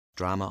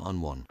Drama on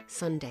One.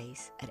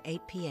 Sundays at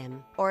 8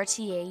 p.m.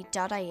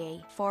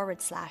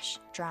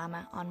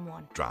 rte.ie/drama on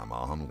one. Drama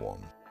on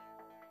One.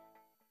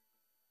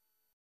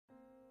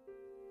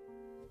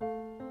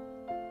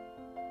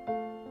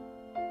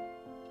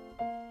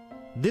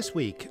 This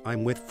week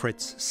I'm with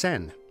Fritz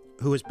Senn,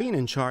 who has been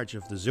in charge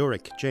of the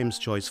Zurich James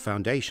Joyce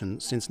Foundation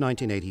since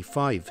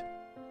 1985.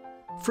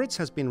 Fritz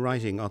has been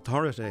writing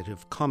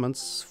authoritative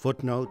comments,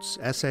 footnotes,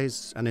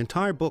 essays and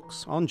entire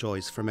books on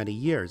Joyce for many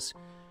years,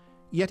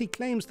 yet he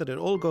claims that it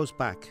all goes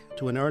back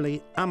to an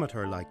early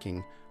amateur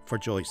liking for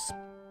Joyce.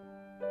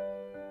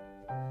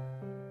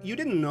 You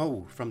didn't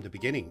know from the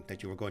beginning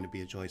that you were going to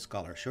be a Joyce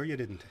scholar, sure you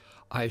didn't?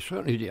 I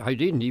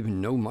didn't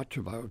even know much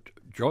about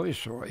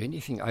Joyce or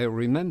anything. I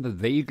remember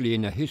vaguely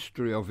in a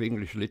history of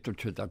English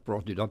literature that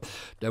brought it up,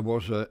 there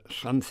was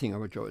something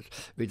about Joyce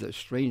with a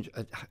strange,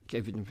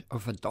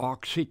 of a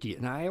dark city.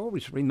 And I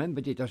always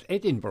remembered it as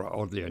Edinburgh,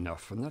 oddly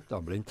enough, and not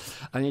Dublin.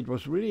 And it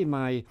was really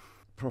my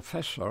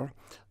professor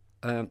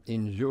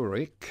in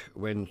Zurich,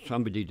 when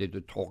somebody did a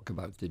talk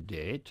about the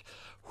dead,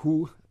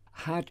 who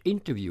had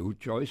interviewed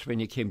Joyce when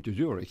he came to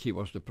Zurich. He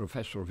was the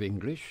professor of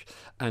English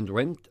and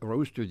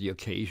rose to the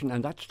occasion,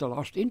 and that's the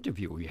last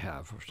interview we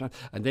have.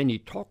 And then he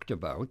talked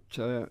about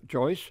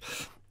Joyce.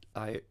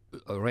 I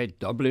read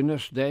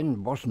Dubliners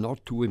then, was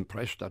not too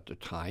impressed at the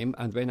time,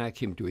 and when I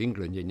came to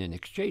England in an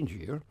exchange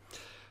year,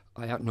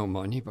 I had no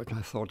money, but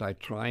I thought I'd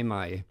try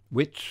my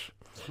wits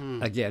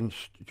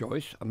against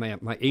Joyce.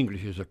 My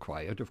English is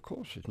acquired, of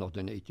course. It's not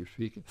a native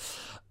speaker.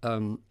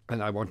 And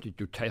I wanted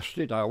to test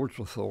it. I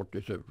also thought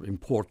it's an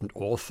important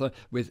author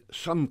with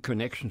some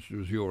connections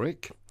to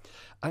Zurich.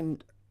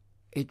 And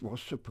it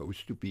was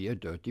supposed to be a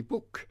dirty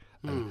book.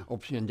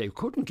 Obviously, and they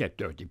couldn't get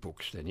dirty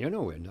books then,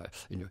 And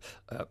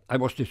I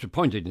was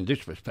disappointed in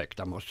this respect,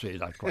 I must say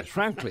that quite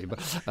frankly.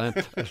 But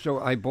so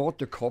I bought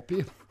the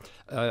copy.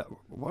 I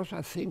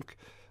think,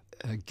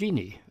 a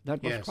guinea.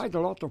 That was quite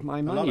a lot of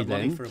my money a lot of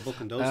then. Money for a book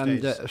in those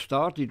days. And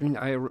started when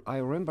I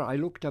remember I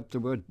looked up the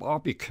word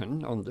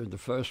Barbican on the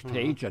first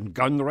page and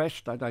gun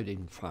rest that I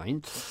didn't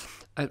find.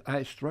 And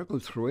I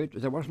struggled through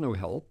it. There was no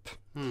help.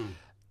 And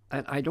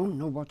I don't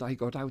know what I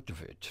got out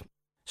of it.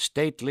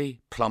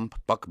 Stately, plump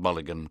Buck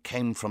Mulligan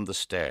came from the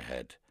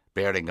stairhead,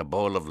 bearing a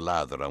bowl of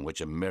lather on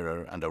which a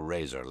mirror and a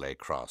razor lay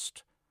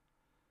crossed.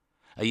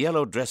 A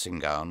yellow dressing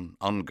gown,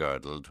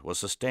 ungirdled, was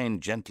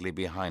sustained gently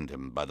behind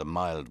him by the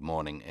mild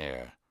morning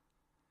air.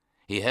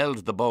 He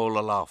held the bowl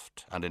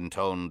aloft and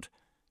intoned,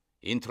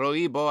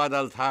 "Introibo ad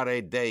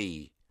altare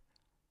Dei."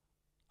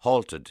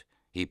 Halted,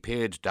 he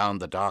peered down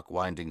the dark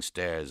winding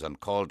stairs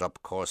and called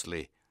up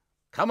coarsely,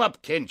 "Come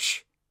up,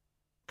 Kinch!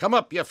 Come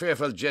up, you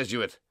fearful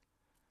Jesuit!"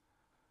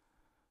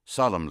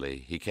 Solemnly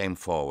he came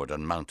forward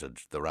and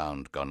mounted the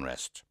round gun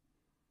rest.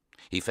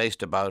 He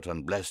faced about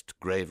and blessed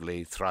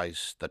gravely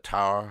thrice the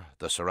tower,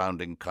 the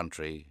surrounding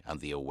country, and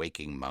the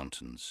awaking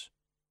mountains.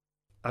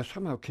 I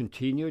somehow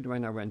continued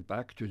when I went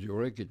back to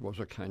Zurich. It was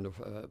a kind of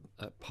a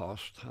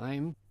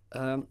pastime.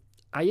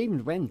 I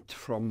even went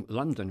from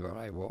London, where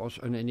I was,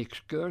 on an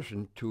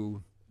excursion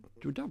to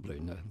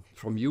Dublin,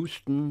 from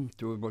Euston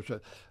to, it was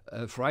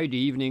a Friday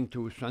evening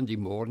to Sunday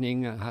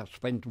morning. I had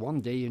spent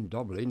one day in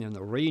Dublin, and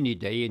a rainy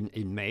day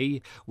in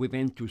May, we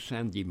went to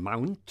Sandy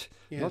Mount,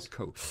 not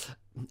Co.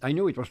 I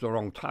knew it was the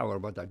wrong tower,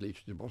 but at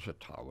least it was a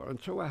tower.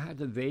 And so I had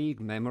a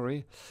vague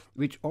memory,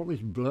 which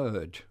always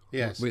blurred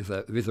with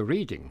the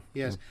reading.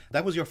 Yes.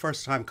 That was your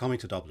first time coming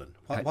to Dublin.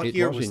 What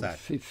year was that?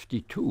 It was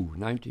in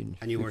 1950.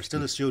 And you were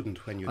still a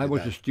student when you did that? I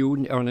was a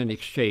student on an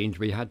exchange.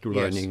 We had to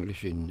learn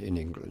English in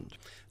England.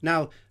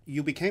 Now,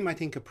 you became, I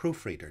think, a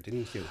proofreader,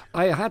 didn't you?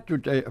 I had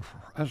to,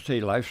 as I say,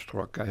 life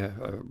struck. I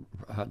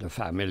had a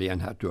family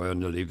and had to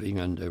earn a living,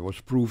 and there was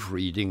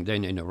proofreading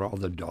then in a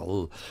rather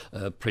dull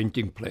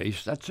printing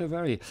place. That's a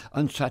very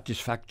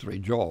unsatisfactory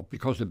job,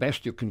 because the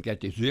best you can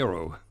get is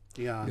zero.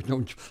 Yeah.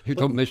 You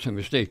don't miss a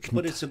mistake.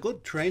 But it's a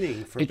good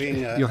training for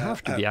being a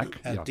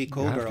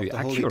decoder of the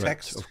holy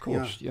text. Of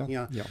course,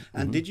 yeah.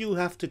 And did you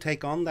have to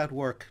take on that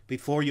work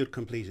before you'd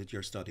completed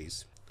your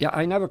studies? Yeah,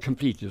 I never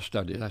completed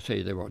studies. I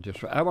say they were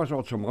just. I was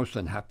also most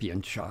unhappy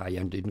and shy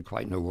and didn't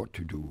quite know what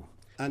to do.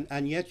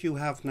 And yet you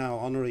have now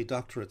honorary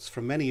doctorates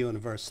from many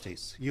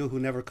universities, you who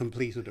never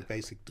completed a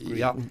basic degree.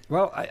 Yeah,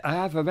 well, I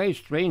have a very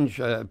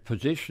strange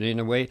position in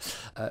a way.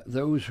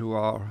 Those who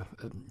are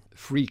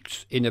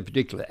freaks in a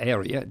particular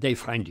area, they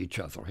find each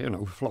other,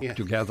 flock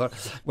together.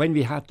 When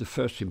we had the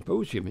first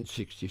symposium in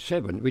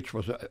 1967, which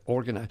was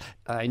organized,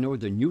 I know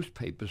the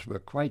newspapers were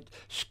quite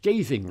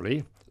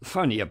scathingly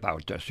funny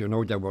about us.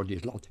 There were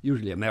these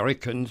usually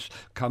Americans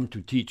come to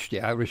teach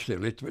the Irish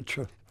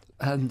literature.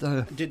 And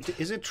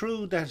is it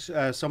true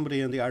that somebody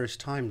in the Irish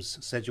Times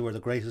said you were the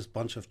greatest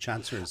bunch of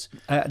chancers?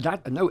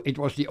 No, it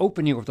was the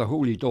opening of the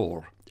Holy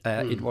Door.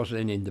 It was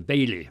then in the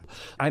Bailey.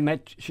 I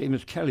met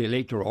Seamus Kelly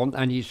later on,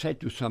 and he said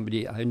to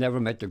somebody, "I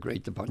never met a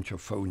greater bunch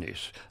of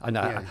phonies." And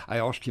I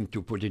asked him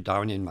to put it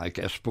down in my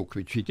guest book,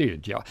 which he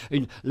did. Yeah.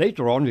 And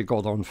later on, we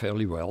got on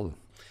fairly well.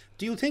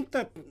 Do you think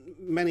that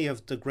many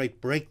of the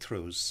great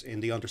breakthroughs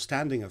in the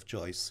understanding of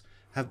Joyce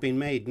have been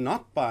made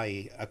not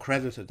by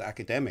accredited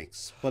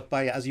academics, but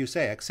by, as you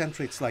say,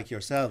 eccentrics like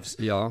yourselves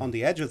on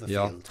the edge of the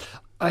field.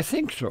 I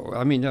think so.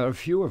 I mean, there are a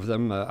few of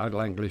them.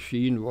 Adeline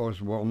Glasheen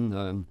was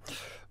one.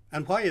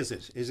 And why is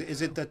it?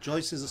 Is it that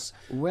Joyce's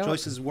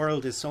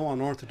world is so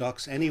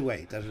unorthodox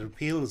anyway that it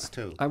appeals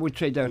to? I would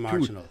say there are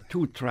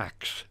two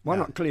tracks.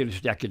 One clearly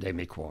is the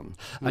academic one.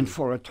 And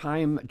for a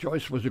time,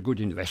 Joyce was a good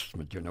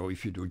investment. You know,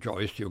 if you do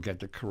Joyce, you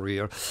get a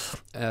career.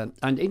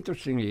 And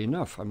interestingly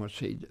enough, I must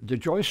say, the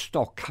Joyce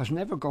stock has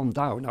never gone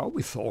down. I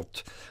always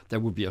thought there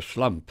would be a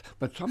slump,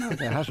 but somehow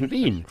there hasn't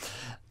been.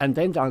 And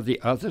then there are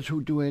the others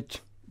who do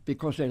it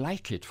because they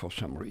like it for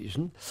some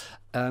reason.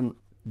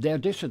 Their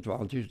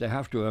disadvantage, they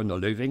have to earn a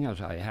living,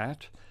 as I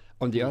had.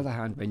 On the other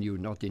hand, when you're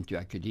not into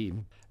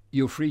academia,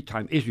 your free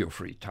time is your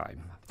free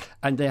time.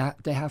 And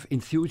they have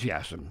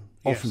enthusiasm,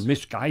 often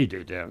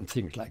misguided and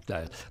things like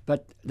that.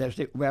 But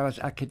whereas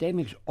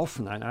academics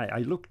often, and I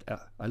looked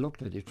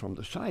at it from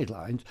the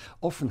sidelines,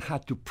 often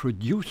had to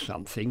produce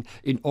something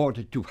in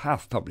order to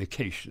have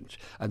publications.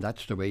 And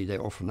that's the way they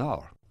often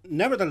are.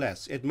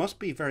 Nevertheless, it must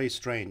be very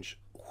strange.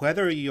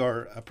 Whether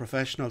you're a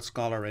professional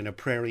scholar in a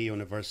prairie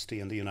university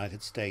in the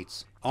United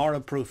States or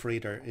a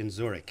proofreader in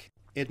Zurich,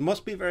 it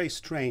must be very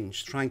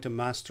strange trying to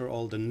master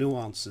all the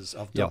nuances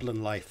of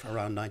Dublin life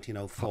around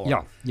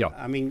 1904.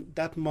 I mean,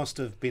 that must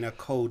have been a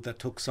code that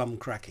took some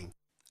cracking.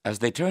 As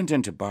they turned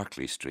into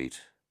Berkeley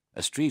Street,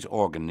 a street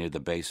organ near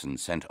the basin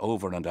sent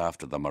over and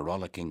after them a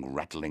rollicking,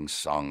 rattling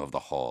song of the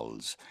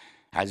halls.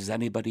 Has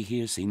anybody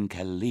here seen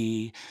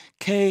Kelly?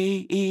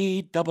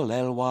 Kelly?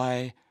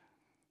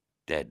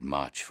 Dead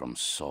march from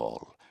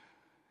Saul.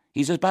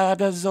 He's as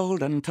bad as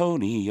old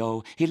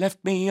Antonio. He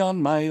left me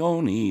on my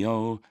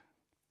ownio.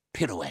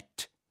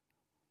 Pirouette.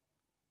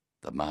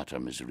 The Mater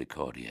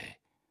Misericordiae.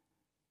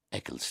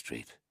 Eccles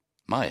Street.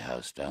 My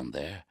house down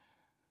there.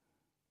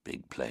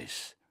 Big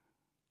place.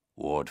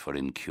 Ward for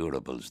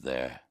incurables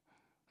there.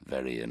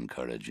 Very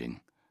encouraging.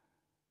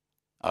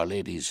 Our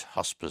Lady's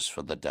Hospice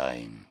for the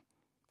Dying.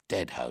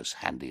 Dead house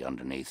handy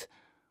underneath,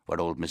 where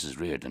old Mrs.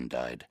 Reardon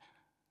died.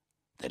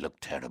 They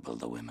looked terrible,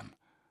 the women.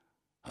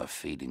 Her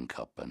feeding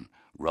cup and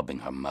rubbing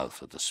her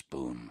mouth with a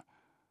spoon.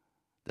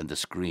 Then the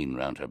screen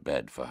round her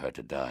bed for her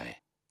to die.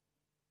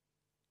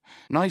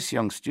 Nice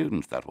young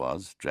student that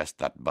was, dressed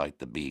that bite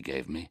the bee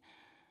gave me.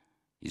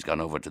 He's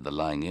gone over to the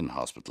lying-in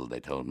hospital, they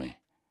told me.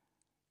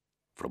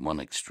 From one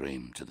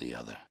extreme to the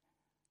other.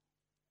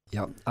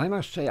 Yeah, I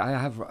must say I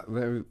have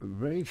very,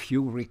 very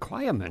few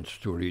requirements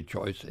to read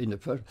Joyce. In the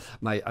first,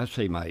 my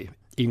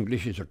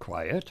English is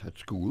acquired at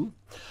school.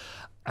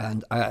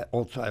 And I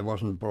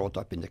wasn't brought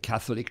up in the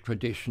Catholic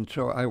tradition,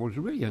 so I was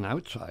really an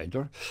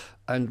outsider.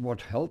 And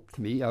what helped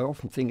me, I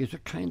often think, is a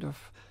kind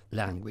of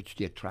language,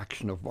 the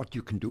attraction of what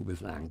you can do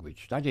with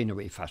language. That, in a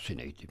way,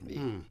 fascinated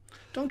me.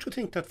 Don't you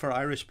think that for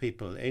Irish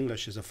people,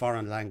 English is a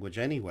foreign language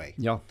anyway?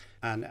 Yeah.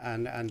 And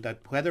that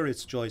whether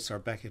it's Joyce or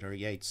Beckett or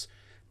Yeats,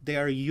 they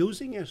are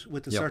using it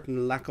with a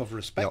certain lack of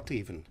respect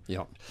even.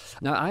 Yeah.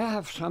 Now, I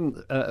have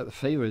some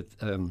favourite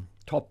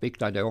topic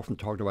that I often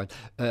talk about.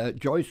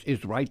 Joyce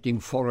is writing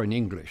foreign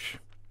English.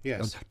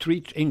 Yes.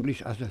 Treats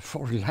English as a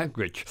foreign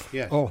language.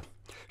 Yes. Or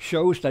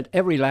shows that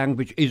every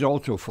language is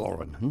also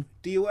foreign.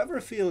 Do you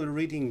ever feel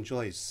reading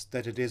Joyce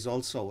that it is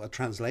also a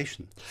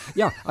translation?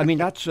 Yeah, I mean,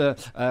 that's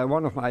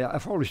one of my...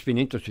 I've always been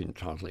interested in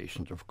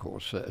translations, of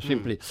course.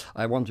 Simply,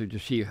 I wanted to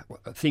see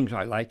things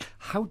I like.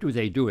 How do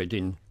they do it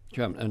in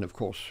German? And, of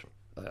course,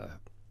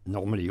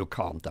 normally you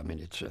can't. I mean,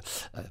 it's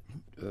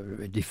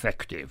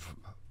defective.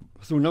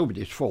 Through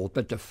nobody's fault,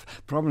 but the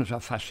problems are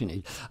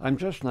fascinating.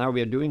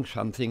 We are doing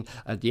something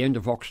at the end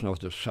of Oxen of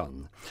the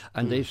Sun,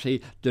 and they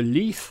say, the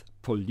Leith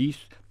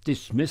police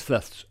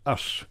dismisseth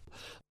us.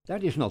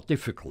 That is not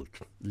difficult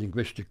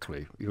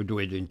linguistically. You do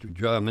it into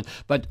German,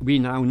 but we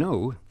now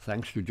know,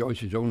 thanks to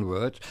Joyce's own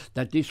words,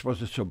 that this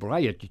was a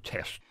sobriety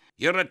test.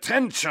 Your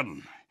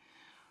attention,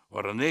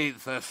 or an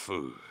eighth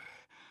fu.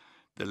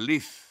 The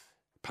Leith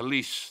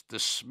police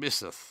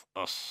dismisseth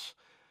us.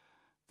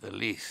 The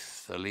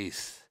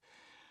Leith.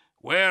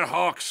 Where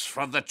hawks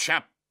for the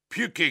chap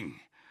puking,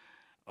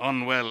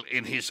 unwell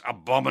in his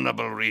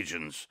abominable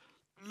regions.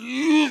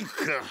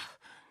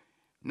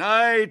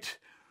 Night,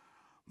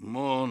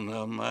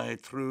 Mona, my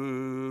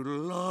true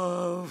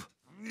love.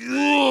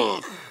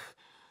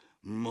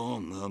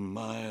 Mona,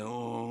 my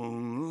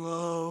own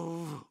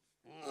love.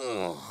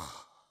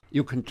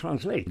 You can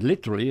translate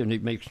literally, and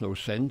it makes no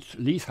sense.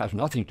 Leith has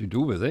nothing to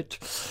do with it,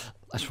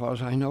 as far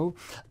as I know.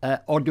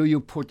 Or do you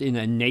put in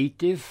a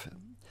native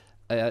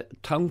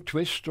tongue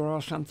twister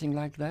or something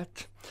like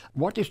that?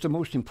 What is the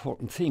most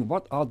important thing?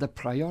 What are the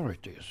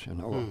priorities,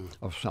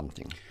 of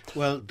something?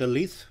 Well, the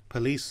Leith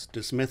police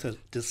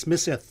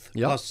dismisseth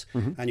us,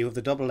 and you have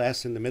the double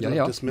S in the middle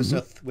of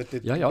dismisseth with the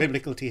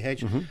biblical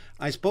TH.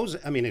 I suppose,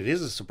 I mean, it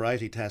is a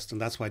sobriety test,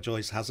 and that's why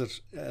Joyce has it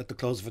at the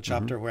close of a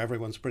chapter where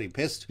everyone's pretty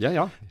pissed.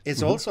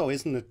 It's also,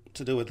 isn't it,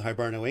 to do with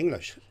Hiberno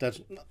English, that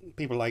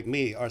people like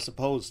me are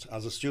supposed,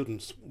 as a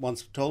student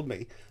once told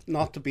me,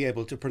 not to be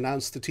able to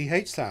pronounce the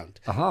TH sound.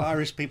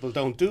 Irish people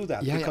don't do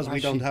that because we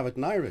don't have it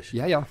in Irish.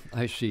 yeah,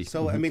 I see.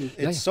 So, I mean,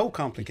 it's so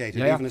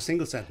complicated, even a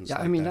single sentence. Yeah,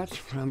 like I mean, that.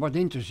 that's what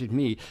interested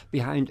me.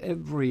 Behind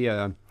every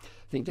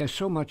thing, there's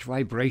so much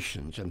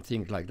vibrations and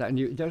things like that.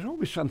 And there's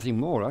always something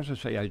more. As I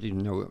say, I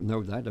didn't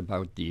know that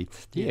about the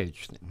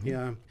age thing.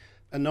 Yeah.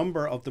 A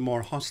number of the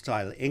more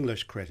hostile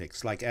English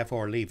critics, like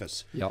F.R.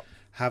 Leavis,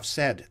 have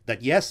said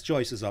that, yes,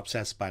 Joyce is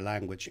obsessed by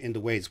language in the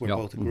ways we're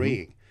both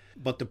agreeing.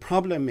 But the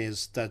problem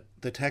is that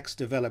the text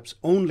develops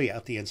only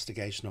at the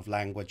instigation of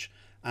language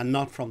and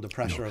not from the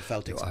pressure of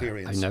felt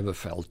experience. I never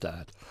felt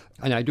that.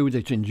 And I do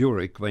this in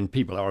Zurich when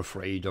people are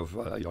afraid of,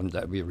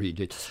 that we read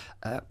it,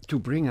 to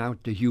bring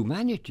out the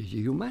humanity.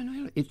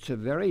 It's a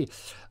very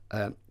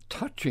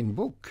touching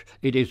book.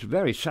 It is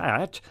very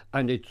sad,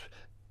 and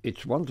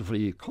it's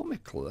wonderfully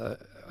comical.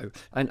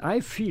 And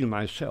I feel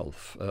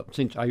myself,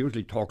 since I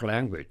usually talk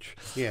language,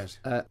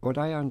 what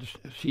I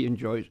see in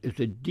Joyce is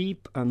a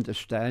deep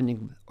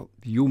understanding of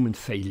human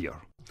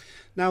failure.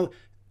 Now,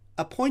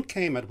 a point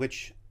came at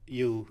which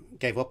you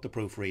gave up the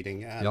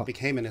proofreading and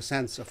became, in a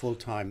sense, a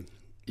full-time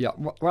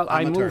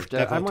I moved.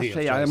 I must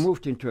say, I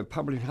moved into a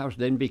publishing house,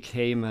 then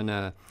became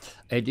an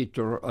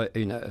editor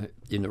in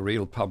a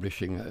real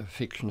publishing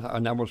fiction,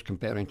 and I was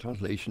comparing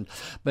translation.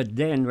 But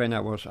then, when I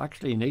was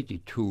actually in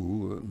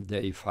 '82,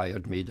 they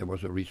fired me. There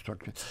was a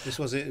restructuring. This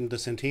was in the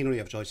centenary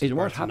of Joyce's birth. It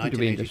was happened to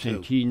be in the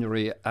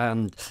centenary,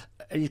 and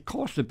it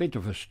caused a bit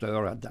of a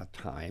stir at that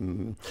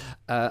time.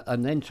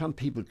 And then some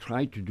people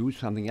tried to do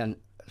something, and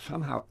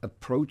somehow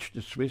approached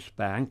the Swiss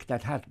bank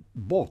that had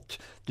bought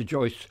the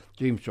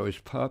James Joyce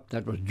pub,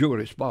 that was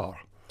Juris Bar.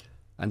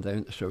 And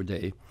then so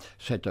they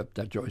set up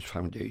that Joyce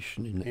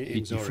Foundation in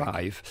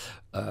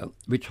 '85,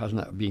 which has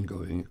now been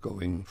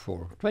going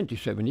for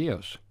 27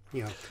 years.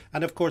 Yeah,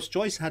 and of course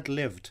Joyce had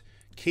lived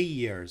key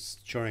years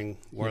during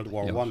World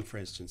War I, for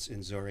instance,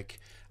 in Zurich,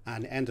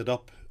 and ended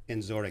up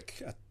in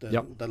Zurich at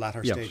the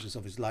latter stages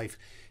of his life.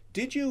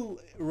 Did you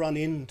run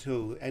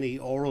into any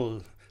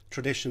oral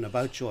tradition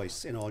about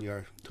Joyce in all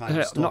your time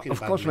talking about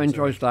Of course, when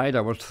Joyce died,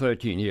 I was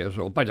 13 years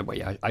old. By the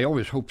way, I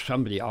always hope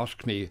somebody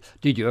asks me,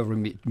 did you ever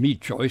meet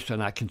Joyce?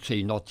 And I can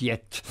say, not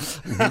yet.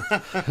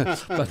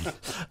 But,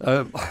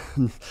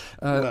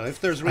 well,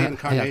 if there's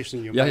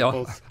reincarnation, you might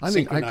both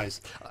synchronize.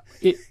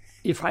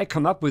 If I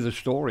come up with a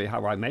story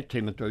how I met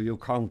him, you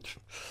can't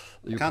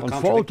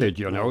fault it,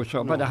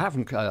 So, but I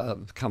haven't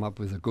come up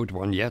with a good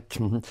one yet.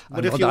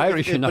 But if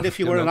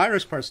you were an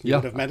Irish person, you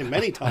would have met him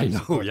many times. I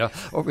know,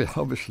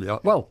 obviously.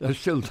 Well, there's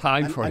still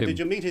time for him. And did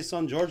you meet his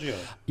son Giorgio?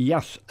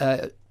 Yes,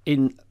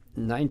 in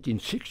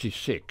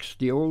 1966,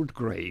 the old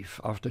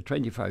grave, after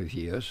 25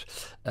 years,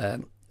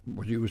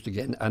 was used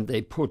again, and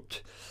they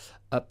put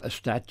up a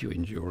statue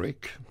in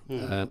Zurich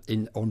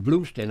on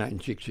Bloomsday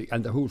 1960,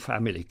 and the whole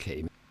family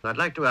came. I'd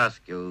like to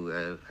ask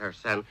you, Herr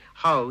Sen,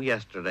 how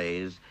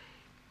yesterday's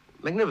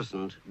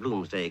magnificent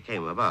Bloomsday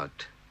came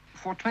about.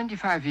 For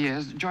 25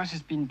 years, Joyce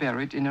has been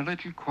buried in a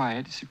little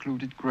quiet,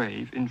 secluded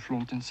grave in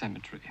Flumpton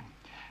Cemetery.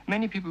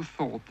 Many people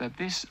thought that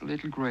this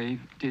little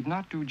grave did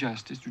not do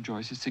justice to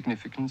Joyce's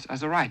significance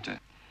as a writer.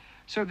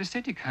 So the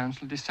City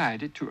Council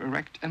decided to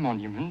erect a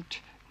monument.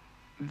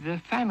 The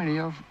family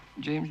of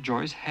James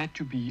Joyce had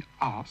to be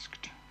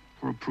asked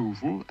for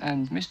approval,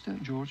 and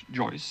Mr. George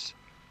Joyce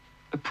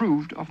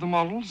approved of the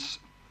models,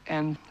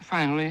 and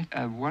finally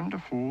a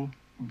wonderful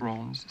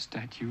bronze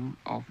statue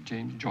of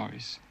James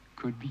Joyce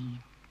could be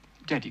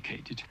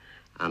dedicated.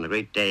 And a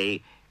great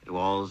day it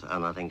was,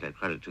 and I think I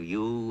credit to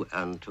you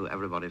and to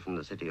everybody from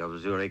the city of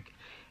Zurich,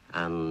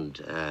 and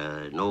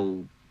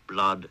no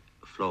blood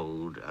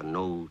flowed and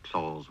no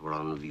claws were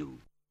on view.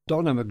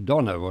 Donna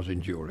McDonough was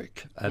in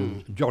Zurich,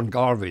 and John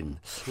Garvin.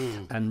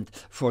 And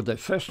for the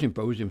first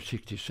symposium,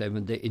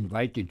 '67, they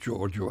invited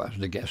Giorgio as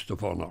the guest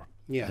of honor.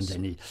 Yes.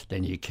 And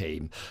then he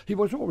came. He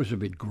was always a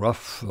bit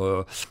gruff,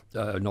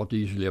 not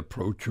easily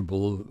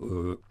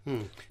approachable.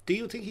 Do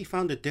you think he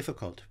found it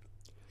difficult?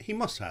 He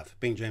must have,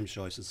 being James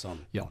Joyce's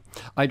son. Yeah.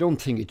 I don't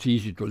think it's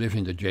easy to live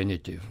in the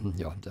genitive.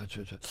 Yeah, that's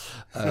it.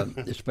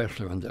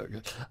 Especially when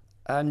they're...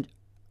 And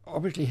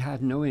obviously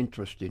had no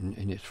interest in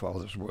his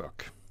father's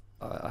work.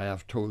 I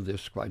have told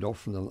this quite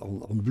often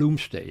on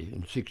Bloomsday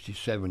in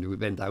 '67. We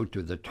went out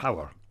to the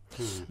tower.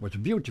 It was a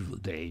beautiful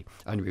day,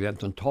 and we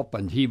went on top,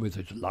 and he, with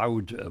his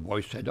loud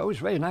voice, said, "Oh, it's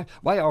very nice.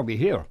 Why are we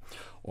here?"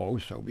 Oh,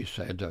 so we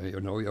said,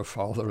 your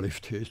father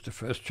lived here. It's the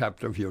first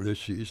chapter of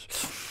Ulysses.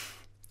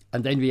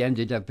 And then we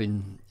ended up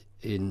in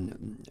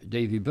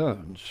Davy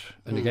Burns.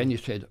 And again he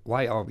said,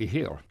 "Why are we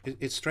here?"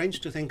 It's strange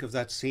to think of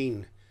that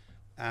scene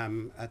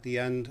at the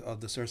end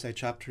of the Circe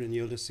chapter in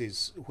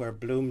Ulysses, where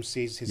Bloom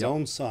sees his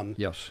own son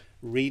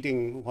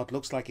reading what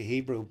looks like a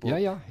Hebrew book.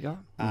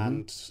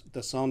 And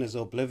the son is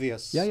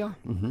oblivious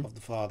of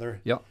the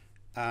father.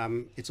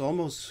 It's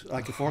almost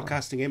like a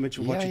forecasting image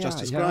of what you just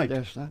described.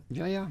 There's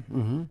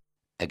that.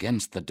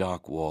 Against the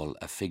dark wall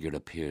a figure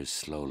appears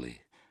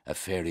slowly, a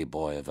fairy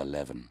boy of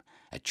 11,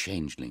 a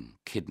changeling,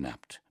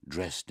 kidnapped,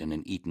 dressed in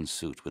an Eton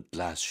suit with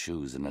glass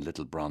shoes and a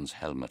little bronze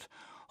helmet,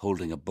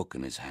 holding a book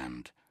in his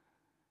hand.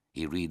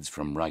 He reads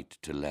from right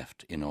to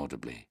left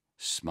inaudibly,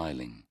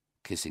 smiling,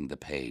 kissing the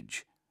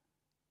page.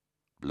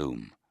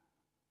 Bloom.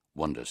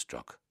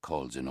 wonderstruck,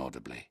 calls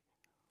inaudibly,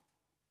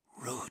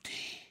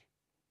 "Rudy!"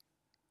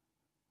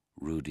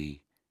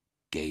 Rudy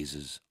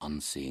gazes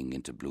unseeing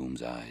into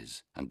Bloom's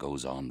eyes and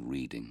goes on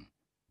reading,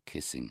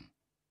 kissing,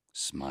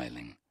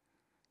 smiling.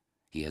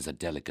 He has a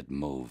delicate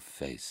mauve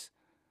face.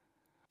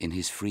 In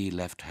his free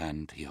left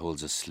hand he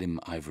holds a slim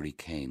ivory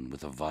cane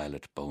with a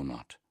violet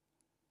bowknot.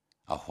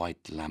 A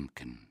white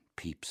lambkin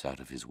peeps out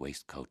of his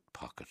waistcoat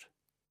pocket.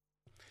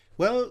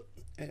 Well,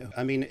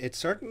 I mean, it's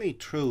certainly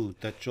true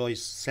that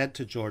Joyce said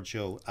to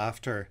Giorgio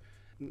after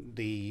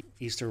the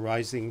Easter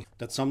Rising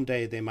that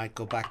someday they might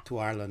go back to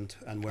Ireland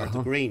and wear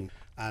the green.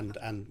 And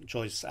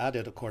Joyce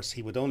added, of course,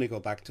 he would only go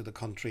back to the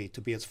country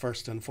to be its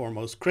first and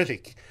foremost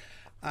critic.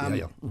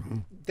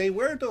 They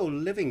were, though,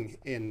 living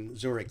in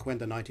Zurich when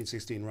the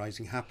 1916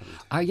 Rising happened.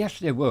 Yes,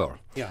 they were.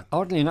 Yeah.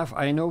 Oddly enough,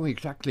 I know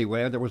exactly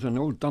where. There was an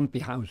old dumpy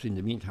house in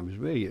the meantime. It was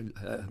very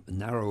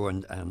narrow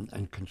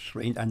and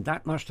constrained, and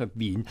that must have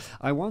been...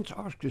 I once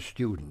asked a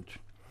student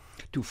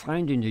to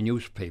find in the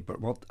newspaper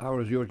what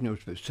our Zurich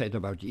newspaper said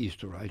about the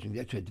Easter Rising.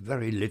 They said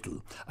very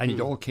little, and it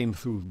all came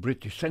through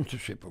British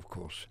censorship, of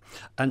course.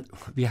 And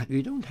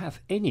we don't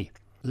have any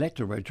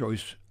letter where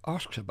Joyce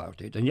asks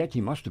about it, and yet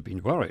he must have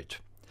been worried.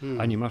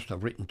 And he must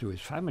have written to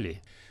his family.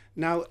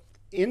 Now,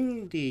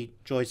 in the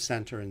Joyce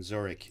Centre in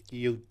Zurich,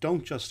 you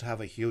don't just have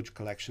a huge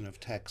collection of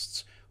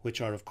texts, which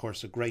are, of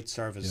course, a great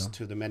service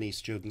to the many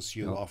students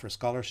you offer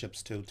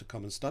scholarships to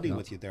come and study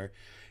with you there.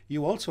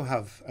 You also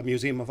have a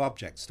museum of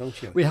objects,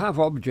 don't you? We have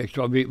objects.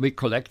 Well, we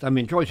collect. I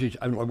mean, Joyce is,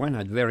 on one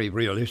hand, very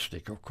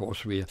realistic, of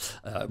course. We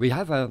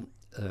have a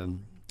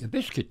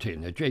biscuit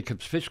tin, a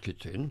Jacob's biscuit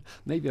tin,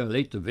 maybe a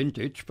later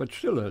vintage, but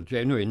still a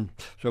genuine,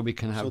 so we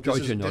can have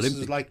Joyce in Olympics.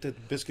 This is like the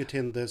biscuit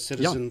tin the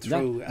citizen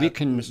threw we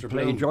can Mr.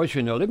 play Bloom. Joyce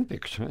in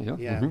Olympics.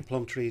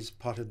 Plumtree's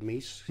potted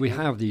meat. We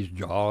have these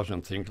jars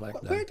and things like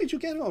that. Where did you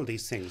get all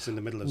these things in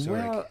the middle of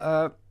Zurich?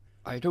 Well,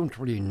 I don't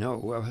really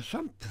know.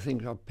 Some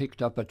things are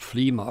picked up at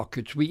flea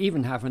markets. We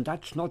even have, and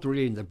that's not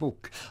really in the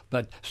book,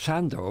 but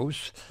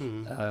Sandoz,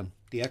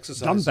 the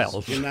exercises,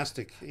 dumbbells,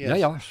 gymnastic. Yes.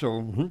 Yeah.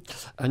 So,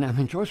 and I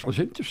mean, Joyce was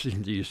interested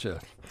in these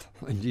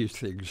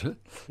things.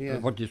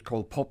 What is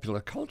called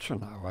popular culture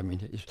now. I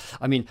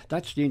mean,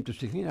 that's the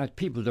interesting thing that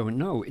people don't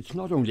know. It's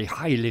not only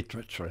high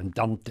literature and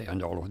Dante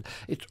and all of it.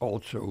 It's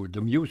also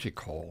the music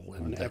hall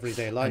and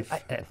everyday life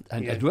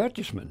and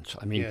advertisements.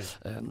 I mean,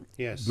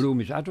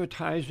 Bloom is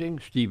advertising,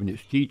 Stephen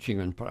is teaching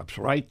and perhaps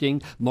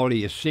writing,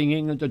 Molly is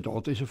singing, and the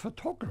daughter is a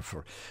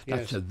photographer.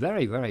 That's a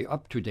very, very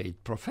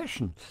up-to-date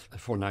profession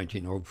for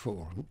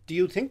 1904. Do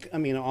you think, I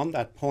mean, on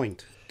that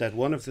point, that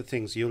one of the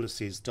things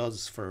Ulysses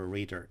does for a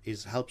reader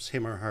is helps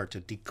him or her to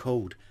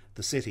decode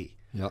the city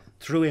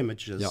through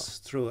images,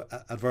 through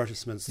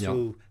advertisements,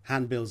 through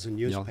handbills and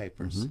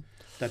newspapers?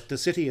 That the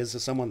city is,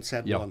 as someone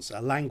said once, a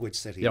language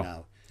city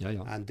now.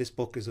 And this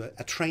book is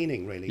a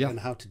training, really, in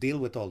how to deal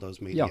with all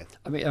those media. Yeah,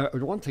 I mean,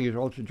 one thing is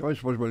also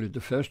Joyce was really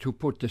the first who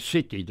put the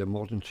city, the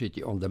modern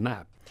city, on the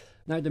map.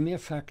 Now, the mere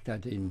fact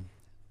that in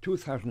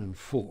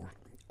 2004,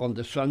 on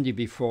the Sunday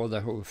before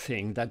the whole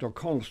thing, that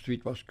O'Connell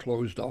Street was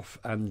closed off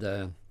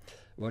and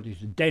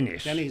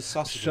Dennis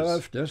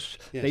served us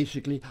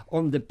basically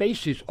on the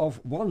basis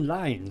of one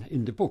line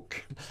in the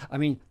book. I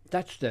mean,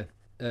 that's the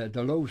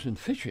loaves and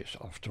fishes,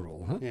 after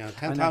all. Huh? Yeah,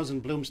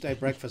 10,000 Bloomsday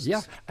breakfasts.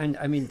 Yeah, and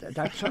I mean,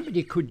 that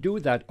somebody could do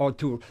that, or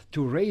to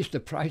raise the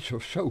price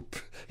of soap,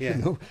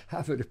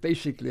 have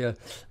basically an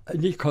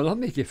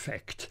economic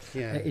effect.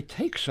 It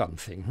takes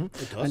something.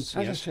 It does,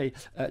 and as I say,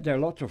 there are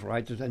lots of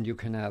writers, and you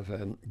can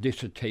have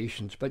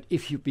dissertations, but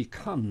if you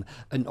become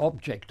an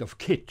object of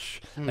kitsch,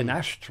 an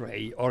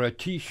ashtray or a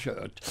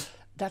T-shirt,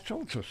 that's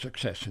also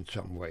success in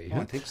some way.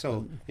 I think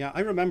so. I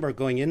remember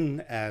going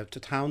in to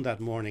town that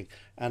morning,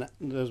 and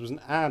there was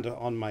an ad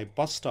on my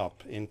bus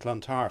stop in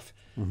Clontarf,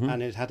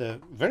 and it had a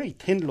very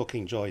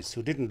thin-looking Joyce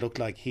who didn't look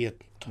like he had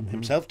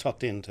himself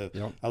tucked into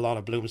a lot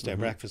of Bloomsday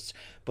breakfasts,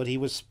 but he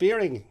was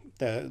spearing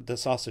the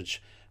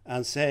sausage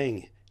and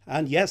saying,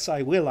 "And yes,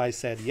 I will," I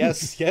said,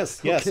 yes,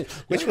 Okay.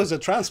 which was a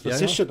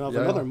transposition of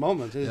another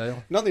moment.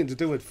 Nothing to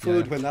do with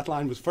food when that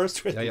line was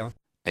first written.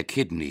 A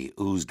kidney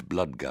oozed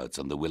blood gouts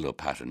on the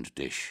willow-patterned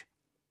dish.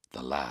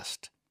 The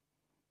last.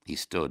 He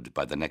stood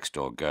by the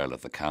next-door girl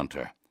at the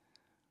counter.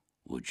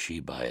 Would she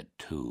buy it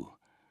too?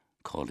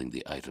 Calling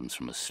the items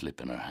from a slip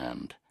in her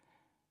hand.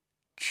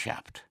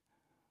 Chapped.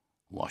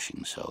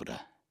 Washing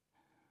soda.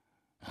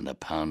 And 1.5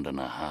 pounds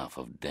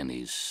of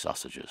Denny's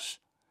sausages.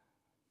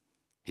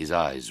 His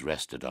eyes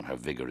rested on her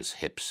vigorous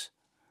hips.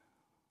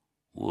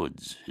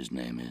 Woods, his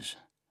name is.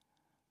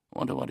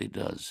 Wonder what he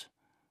does.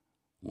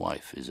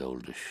 Wife is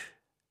oldish.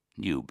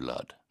 New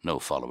blood, no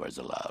followers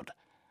allowed.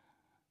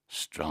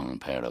 Strong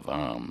pair of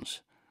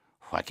arms,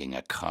 whacking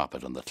a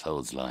carpet on the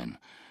clothesline.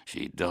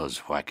 She does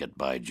whack it,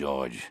 by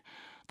George,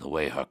 the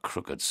way her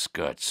crooked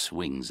skirt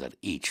swings at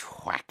each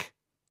whack.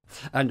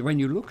 And when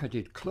you look at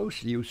it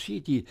closely, you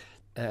see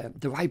the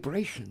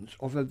vibrations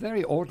of a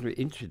very ordinary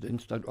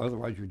incident that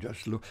otherwise you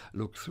just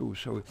look through.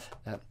 So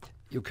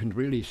you can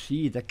really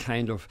see the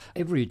kind of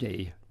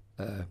everyday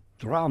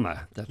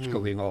drama that's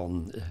going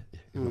on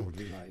in all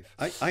my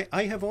life.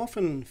 I have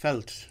often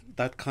felt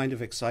that kind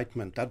of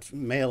excitement, that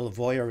male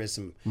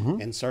voyeurism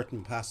in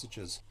certain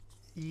passages.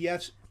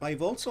 Yet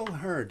I've also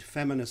heard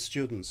feminist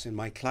students in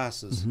my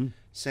classes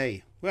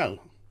say, well,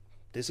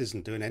 this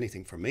isn't doing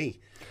anything for me.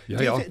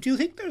 Do you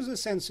think there's a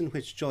sense in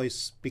which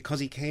Joyce, because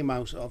he came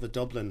out of a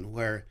Dublin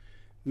where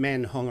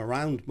men hung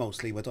around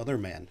mostly with other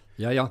men,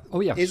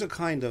 is a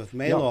kind of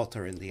male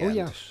author in the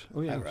end?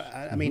 Oh yes.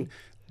 I mean,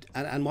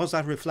 and was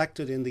that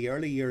reflected in the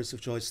early years of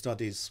Joyce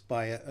studies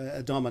by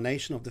a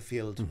domination of the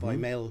field by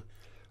male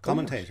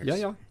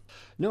commentators?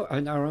 No,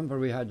 and I remember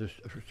we had a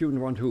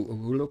student one who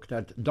looked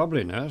at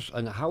Dubliners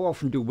and how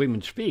often do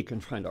women speak,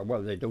 and find out,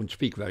 well, they don't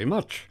speak very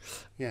much.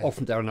 Yeah.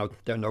 Often there are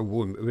no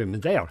women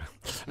there.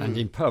 And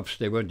in pubs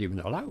they weren't even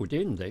allowed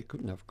in, they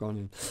couldn't have gone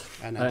in.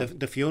 And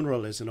the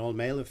funeral is an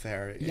all-male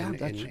affair in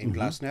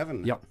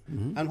Glasnevin. Yeah.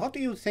 And what do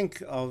you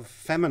think of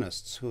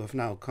feminists who have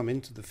now come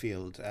into the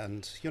field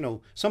and,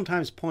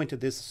 sometimes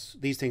pointed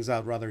these things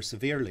out rather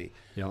severely?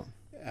 Yeah.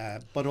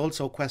 But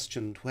also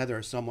questioned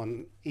whether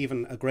someone,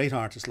 even a great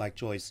artist like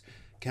Joyce,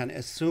 can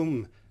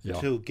assume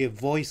to give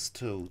voice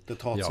to the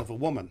thoughts of a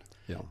woman.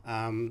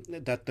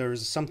 That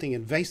there's something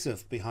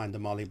invasive behind the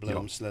Molly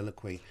Bloom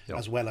soliloquy,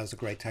 as well as a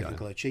great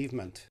technical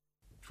achievement.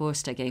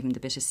 First I gave him the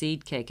bit of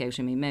seed cake out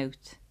of my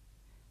mouth.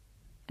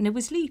 And it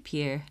was leap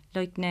year,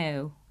 like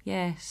now,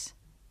 yes.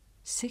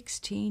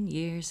 16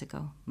 years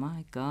ago,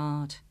 my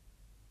God.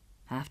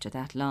 After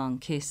that long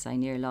kiss I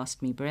near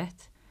lost me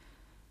breath.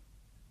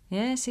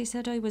 Yes, he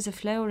said I was a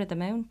flower of the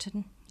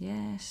mountain,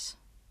 yes.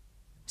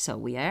 So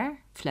we are,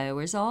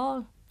 flowers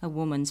all, a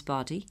woman's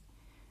body.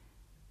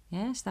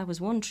 Yes, that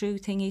was one true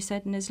thing he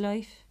said in his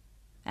life.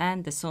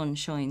 And the sun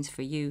shines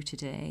for you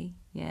today,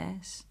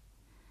 yes.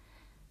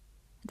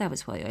 That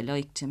was why I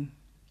liked him.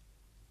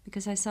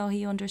 Because I saw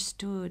he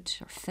understood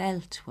or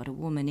felt what a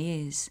woman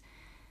is.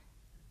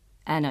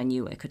 And I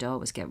knew I could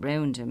always get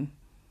round him.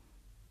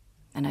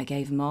 And I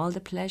gave him all the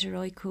pleasure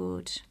I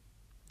could,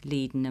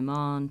 leading him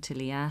on till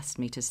he asked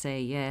me to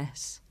say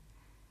yes.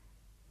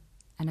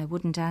 And I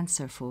wouldn't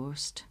answer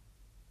first,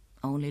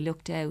 only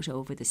looked out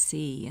over the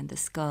sea and the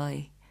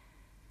sky.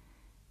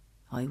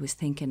 I was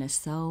thinking of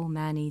so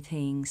many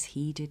things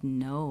he didn't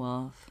know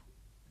of.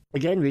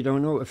 Again, we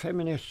don't know. A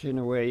feminist, in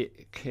a way,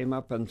 came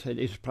up and said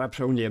it's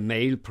perhaps only a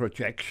male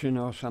projection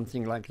or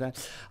something like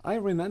that. I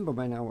remember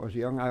when I was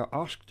young, I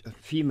asked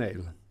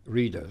female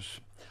readers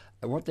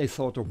what they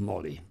thought of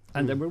Molly.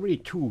 And there were really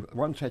two.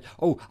 One said,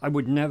 I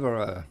would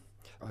never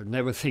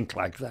think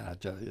like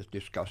that,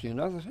 discussing.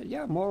 Another said,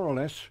 yeah, more or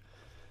less,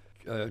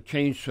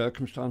 changed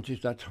circumstances,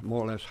 that's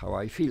more or less how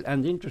I feel.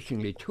 And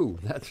interestingly, too,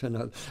 that's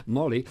another,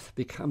 Molly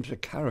becomes a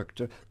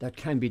character that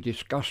can be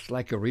discussed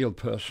like a real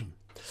person.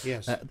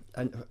 Yes.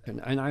 And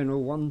I know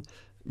one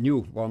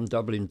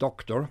Dublin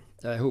doctor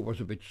who was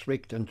a bit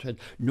strict and said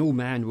no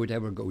man would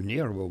ever go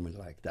near a woman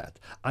like that.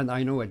 And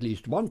I know at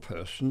least one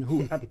person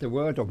who at the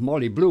word of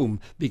Molly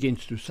Bloom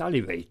begins to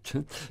salivate.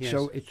 Yes.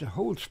 So it's a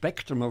whole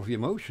spectrum of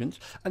emotions,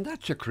 and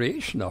that's a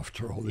creation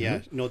after all.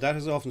 Yeah, no, that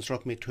has often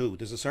struck me too.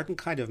 There's a certain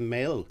kind of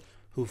male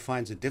who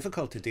finds it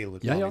difficult to deal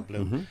with Molly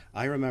Bloom.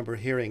 I remember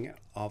hearing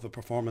of a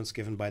performance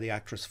given by the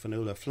actress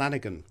Fionnuala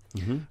Flanagan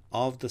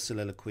of the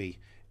soliloquy,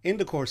 in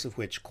the course of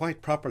which,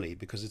 quite properly,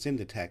 because it's in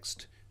the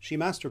text, she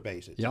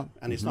masturbated. Yeah.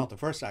 And it's not the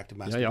first act of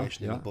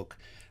masturbation in the book.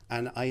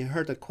 And I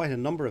heard that quite a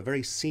number of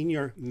very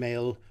senior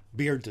male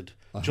bearded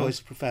Joyce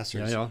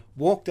professors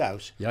walked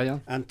out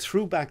and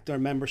threw back their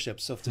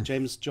memberships of the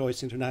James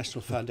Joyce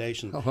International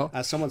Foundation,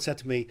 as someone said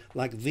to me,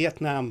 like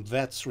Vietnam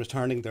vets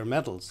returning their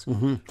medals,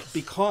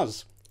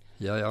 because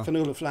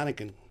Fionnuala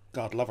Flanagan,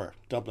 God love her,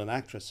 Dublin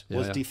actress,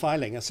 was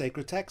defiling a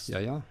sacred text.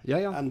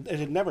 And it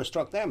had never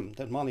struck them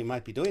that Molly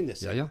might be doing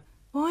this.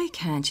 Why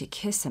can't you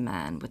kiss a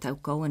man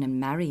without going and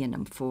marrying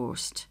him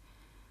first?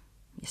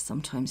 You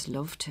sometimes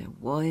love to,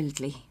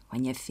 wildly,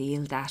 when you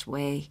feel that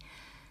way.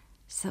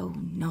 So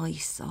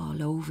nice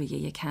all over you,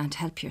 you can't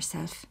help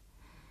yourself.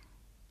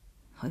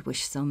 I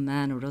wish some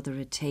man or other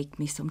would take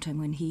me sometime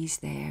when he's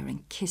there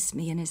and kiss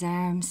me in his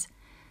arms.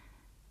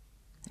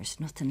 There's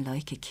nothing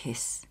like a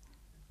kiss,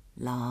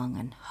 long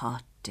and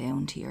hot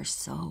down to your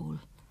soul,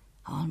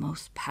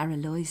 almost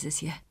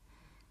paralyses you.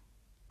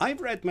 I've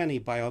read many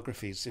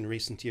biographies in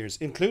recent years,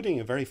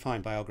 including a very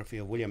fine biography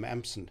of William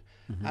Empson,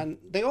 and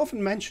they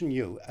often mention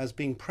you as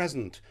being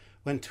present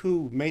when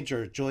two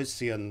major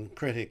Joycean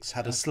critics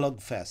had a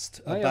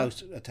slugfest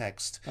about a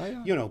text.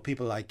 You know,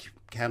 people like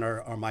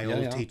Kenner or my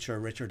old teacher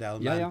Richard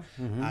Ellman,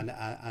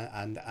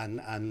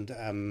 and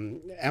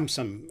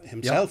Empson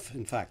himself,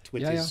 in fact,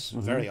 with his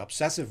very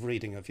obsessive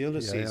reading of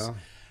Ulysses,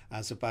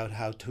 as about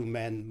how two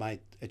men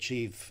might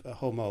achieve a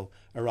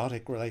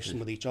homoerotic relation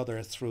with each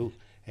other through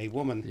a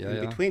woman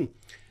in between.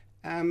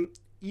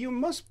 You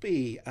must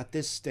be at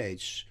this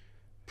stage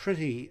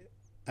pretty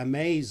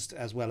amazed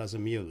as well as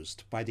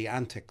amused by the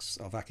antics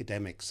of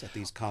academics at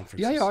these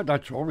conferences.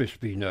 That's always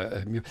been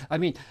I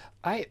mean,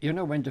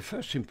 when the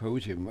first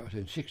symposium was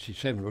in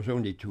 1967, was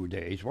only 2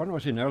 days. One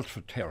was in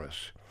Earlsford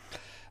Terrace,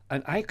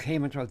 and I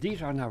came and thought,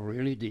 these are now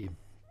really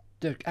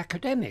the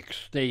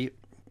academics. They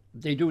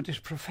they do this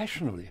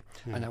professionally,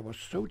 and I was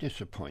so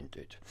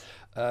disappointed.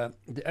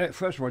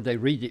 First of all, they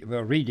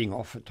were reading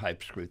off a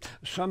typescript.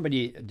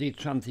 Somebody did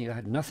something that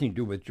had nothing to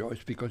do with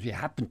Joyce because he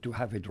happened to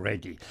have it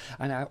ready,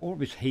 and I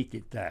always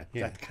hated that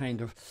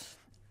kind of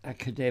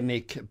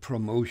academic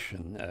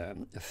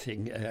promotion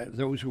thing.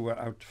 Those who were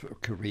out for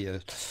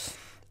careers,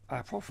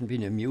 I've often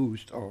been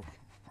amused or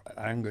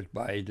angered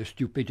by the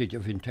stupidity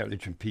of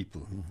intelligent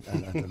people.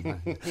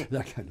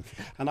 That kind of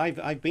thing. And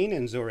I've been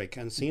in Zurich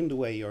and seen the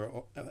way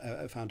your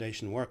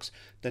foundation works,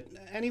 that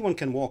anyone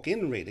can walk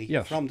in really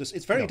from this.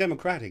 It's very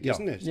democratic,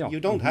 isn't it? You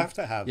don't have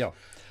to have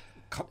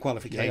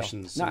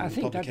qualifications. Now, I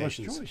think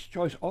publications. That was Joyce.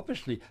 Joyce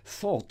obviously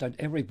thought that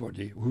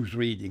everybody who's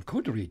reading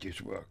could read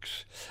his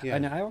works.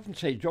 And I often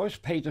say Joyce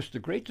paid us the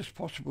greatest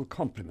possible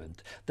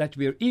compliment that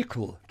we're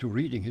equal to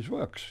reading his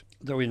works.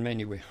 Though in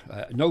many ways,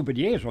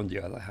 nobody is, on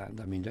the other hand.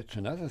 I mean, that's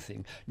another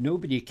thing.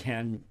 Nobody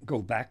can go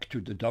back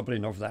to the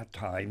Dublin of that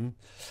time,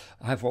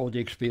 have all the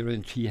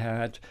experience he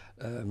had,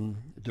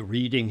 the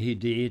reading he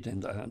did,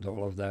 and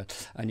all of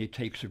that. And it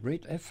takes a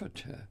great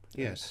effort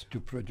to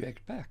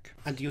project back.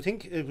 And do you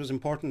think it was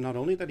important not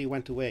only that he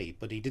went away,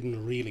 but he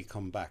didn't really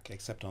come back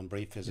except on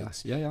brief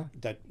visits? Yeah.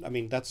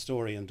 That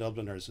story in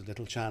Dubliners,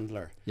 Little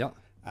Chandler. Yeah.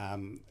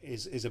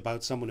 Is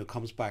about someone who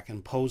comes back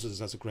and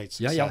poses as a great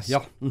success,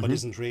 but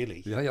isn't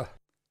really.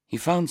 He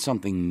found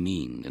something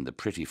mean in the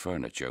pretty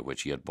furniture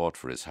which he had bought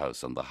for his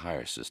house on the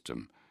hire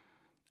system.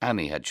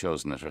 Annie had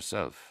chosen it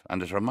herself,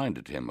 and it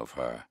reminded him of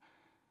her.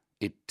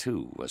 It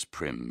too was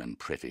prim and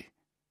pretty.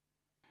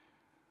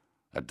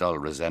 A dull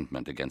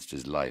resentment against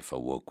his life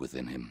awoke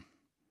within him.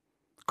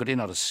 Could he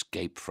not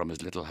escape from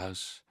his little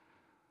house?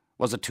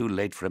 Was it too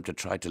late for him to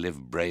try to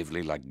live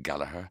bravely like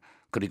Gallagher?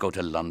 Could he go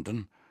to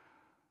London?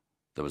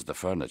 There was the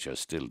furniture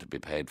still to be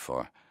paid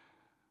for.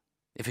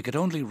 If he could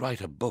only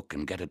write a book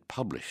and get it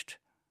published,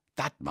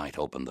 that might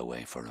open the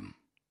way for him.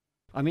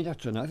 I mean,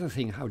 that's another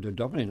thing, how the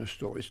Dubliner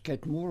stories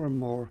get more and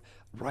more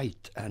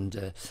right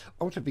and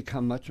also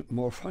become much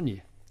more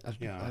funny as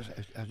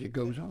it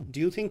goes on. Do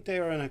you think they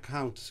are an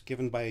account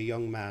given by a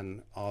young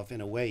man of, in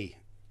a way,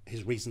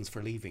 his reasons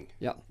for leaving?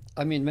 Yeah,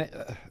 I mean,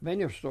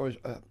 many of the stories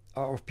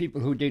are of people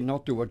who did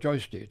not do what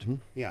Joyce did. Who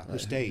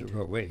stayed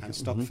and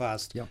stuck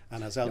fast,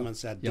 and as Elman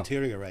said,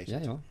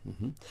 deteriorated.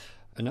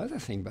 Another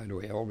thing, by the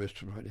way, I always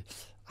try to,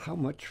 how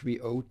much we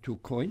owe to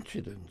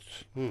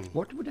coincidence.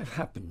 What would have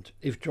happened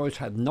if Joyce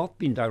had not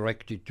been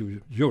directed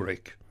to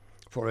Zurich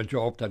for a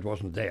job that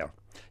wasn't there?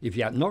 If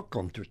he had not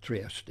gone to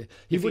Trieste,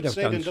 he would have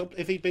done...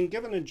 if he'd been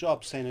given a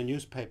job, say, in a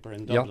newspaper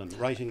in Dublin,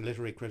 writing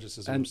literary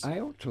criticisms... And I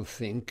also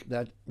think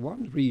that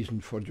one reason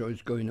for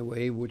Joyce going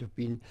away would have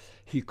been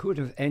he could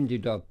have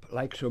ended up,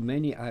 like so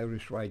many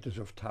Irish writers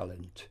of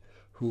talent,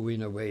 who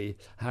in a way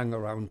hang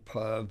around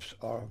pubs,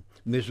 are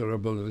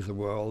miserable with the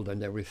world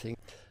and everything.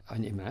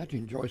 And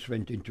imagine Joyce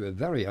went into a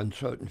very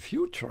uncertain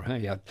future.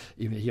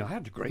 He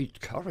had great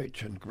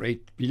courage and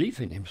great belief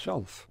in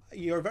himself.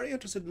 You're very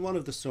interested in one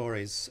of the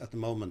stories at the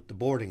moment, The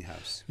Boarding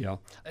House. Yeah,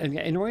 and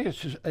in a way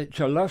it's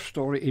a love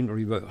story in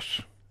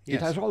reverse.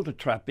 Yes. It has all the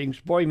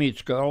trappings. Boy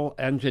meets girl,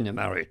 ends in a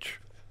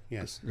marriage.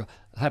 Yes.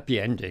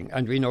 Happy ending,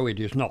 and we know it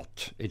is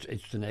not. It's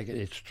the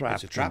negative. It's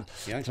trapped. It's a trap.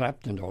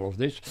 Trapped and all of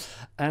this.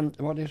 And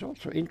what is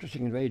also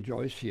interesting and very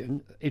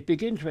Joycean, it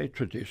begins very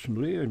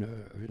traditionally in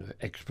an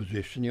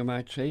exposition, you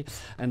might say,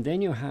 and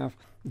then you have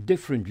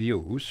different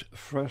views.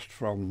 First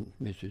from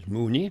Mrs.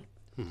 Mooney,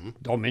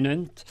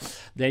 dominant.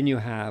 Then you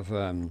have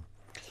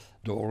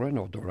Doran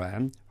or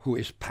Doran, who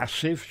is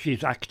passive.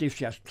 She's active.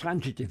 She has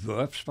transitive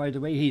verbs, by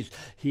the way.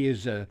 He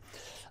is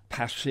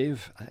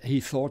passive. He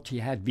thought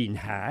he had been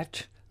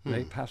had.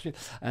 Very passive.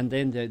 And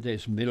then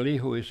there's Millie,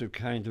 who is a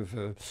kind of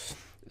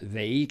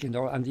vague and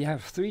all. And you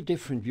have three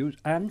different views,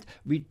 and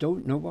we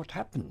don't know what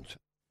happened.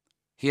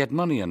 He had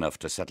money enough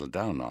to settle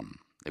down on.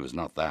 It was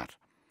not that.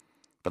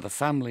 But the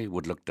family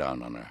would look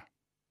down on her.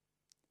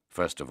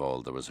 First of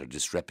all, there was her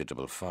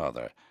disreputable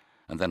father,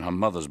 and then her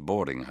mother's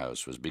boarding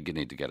house was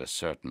beginning to get a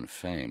certain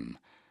fame.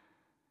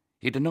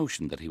 He had a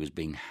notion that he was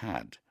being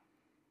had.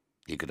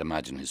 He could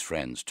imagine his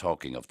friends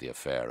talking of the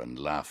affair and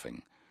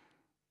laughing.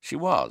 She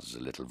was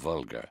a little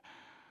vulgar.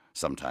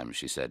 Sometimes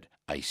she said,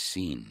 "I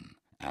seen,"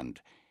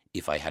 and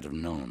 "if I had have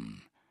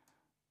known."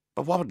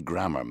 But what would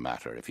grammar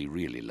matter if he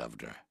really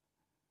loved her?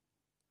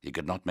 He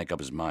could not make up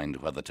his mind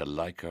whether to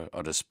like her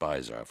or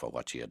despise her for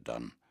what she had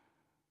done.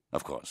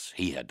 Of course,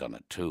 he had done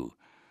it too.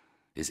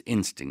 His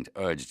instinct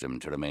urged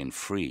him to remain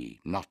free,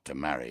 not to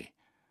marry.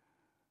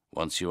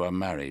 Once you are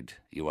married,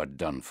 you are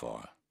done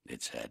for,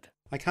 it said.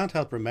 I can't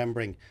help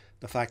remembering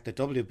the fact that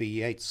W.B.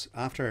 Yeats,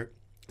 after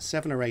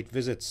 7 or 8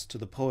 visits to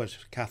the poet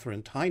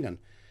Catherine Tynan,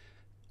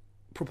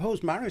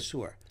 proposed marriage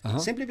to her,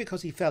 simply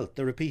because he felt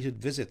the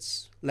repeated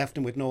visits left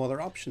him with no other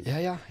option.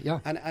 Yeah.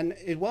 And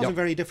it was a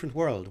very different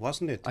world,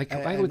 wasn't it?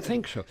 I would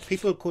think so.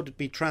 People could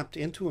be trapped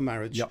into a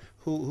marriage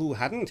who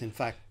hadn't, in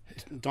fact,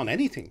 done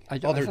anything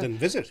other than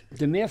visit.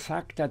 The mere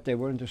fact that they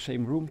were in the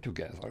same room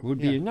together would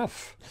be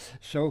enough.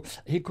 So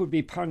he could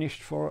be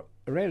punished for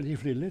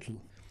relatively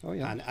little. Oh,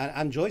 yeah.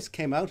 And Joyce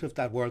came out of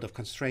that world of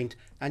constraint,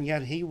 and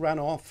yet he ran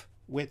off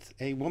with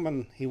a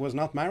woman he was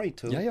not married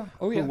to,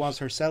 who was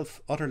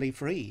herself utterly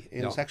free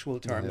in sexual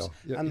terms,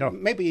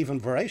 and maybe even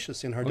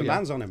voracious in her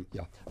demands on him.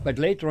 Yeah, but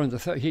later on,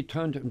 he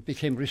turned and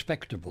became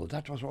respectable.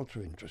 That was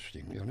also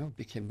interesting,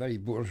 became very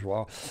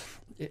bourgeois.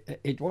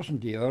 It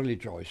wasn't the early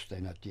Joyce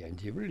then at the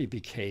end. He really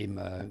became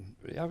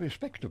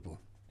respectable.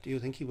 Do you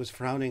think he was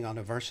frowning on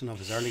a version of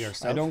his earlier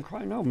self? I don't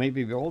quite know.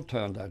 Maybe we all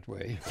turned that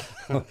way.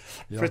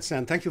 Fritz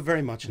Senn, thank you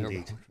very much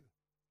indeed.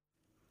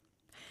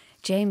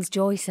 James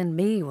Joyce and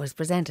Me was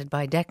presented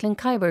by Declan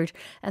Kybert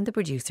and the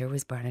producer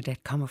was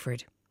Bernadette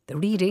Comerford. The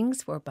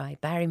readings were by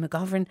Barry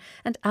McGovern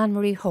and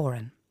Anne-Marie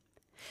Horan.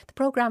 The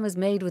programme is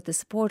made with the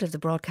support of the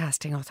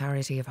Broadcasting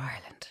Authority of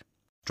Ireland.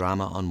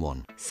 Drama on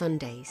One.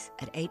 Sundays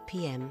at 8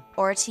 p.m.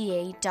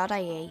 rte.ie/drama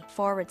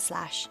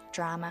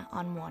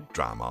on one.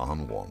 Drama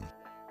on One.